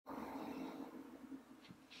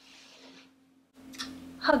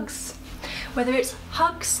hugs. Whether it's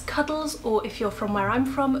hugs, cuddles, or if you're from where I'm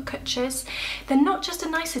from, kutches, they're not just a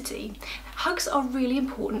nicety. Hugs are really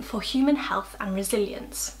important for human health and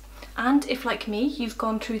resilience. And if, like me, you've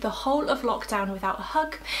gone through the whole of lockdown without a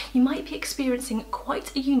hug, you might be experiencing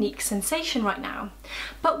quite a unique sensation right now.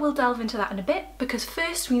 But we'll delve into that in a bit, because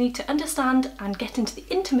first we need to understand and get into the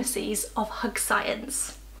intimacies of hug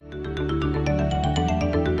science.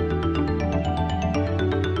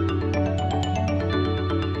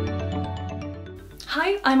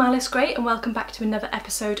 Hi, I'm Alice Gray and welcome back to another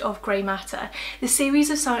episode of Grey Matter, the series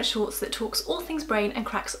of science shorts that talks all things brain and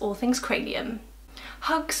cracks all things cranium.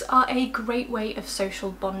 Hugs are a great way of social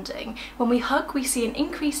bonding. When we hug, we see an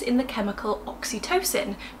increase in the chemical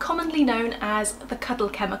oxytocin, commonly known as the cuddle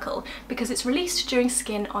chemical, because it's released during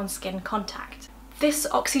skin-on-skin contact. This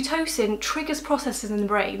oxytocin triggers processes in the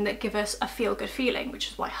brain that give us a feel-good feeling, which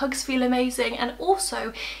is why hugs feel amazing, and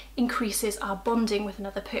also increases our bonding with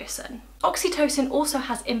another person. Oxytocin also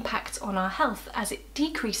has impacts on our health as it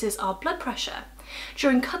decreases our blood pressure.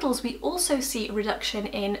 During cuddles, we also see a reduction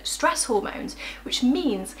in stress hormones, which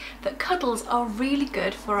means that cuddles are really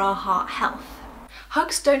good for our heart health.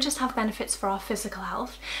 Hugs don't just have benefits for our physical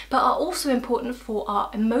health, but are also important for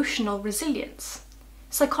our emotional resilience.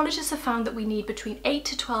 Psychologists have found that we need between 8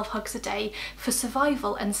 to 12 hugs a day for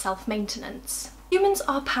survival and self-maintenance. Humans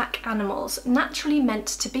are pack animals, naturally meant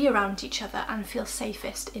to be around each other and feel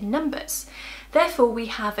safest in numbers. Therefore, we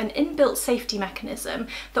have an inbuilt safety mechanism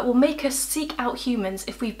that will make us seek out humans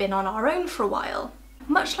if we've been on our own for a while.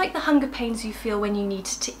 Much like the hunger pains you feel when you need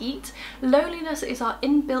to eat, loneliness is our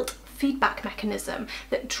inbuilt feedback mechanism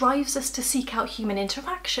that drives us to seek out human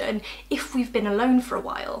interaction if we've been alone for a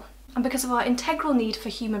while. And because of our integral need for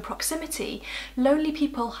human proximity, lonely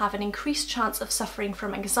people have an increased chance of suffering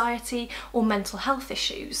from anxiety or mental health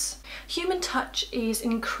issues. Human touch is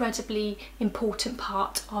an incredibly important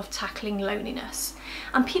part of tackling loneliness,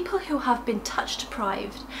 and people who have been touch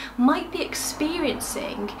deprived might be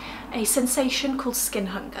experiencing a sensation called skin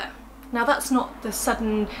hunger. Now, that's not the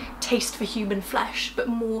sudden taste for human flesh, but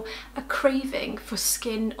more a craving for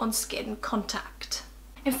skin-on-skin contact.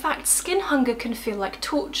 In fact, skin hunger can feel like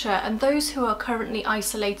torture, and those who are currently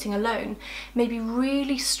isolating alone may be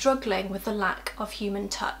really struggling with the lack of human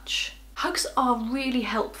touch. Hugs are really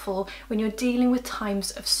helpful when you're dealing with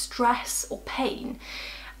times of stress or pain.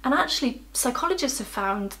 And actually, psychologists have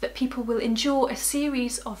found that people will endure a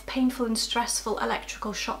series of painful and stressful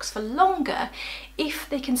electrical shocks for longer if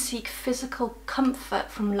they can seek physical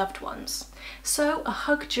comfort from loved ones. So a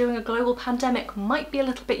hug during a global pandemic might be a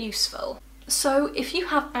little bit useful. So if you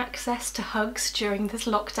have access to hugs during this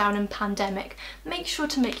lockdown and pandemic, make sure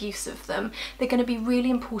to make use of them. They're going to be really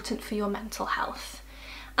important for your mental health.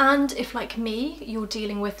 And if, like me, you're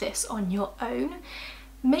dealing with this on your own,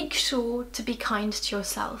 make sure to be kind to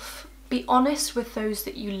yourself. Be honest with those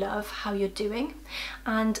that you love how you're doing,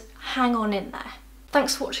 and hang on in there.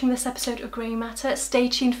 Thanks for watching this episode of Grey Matter. Stay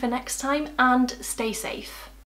tuned for next time and stay safe.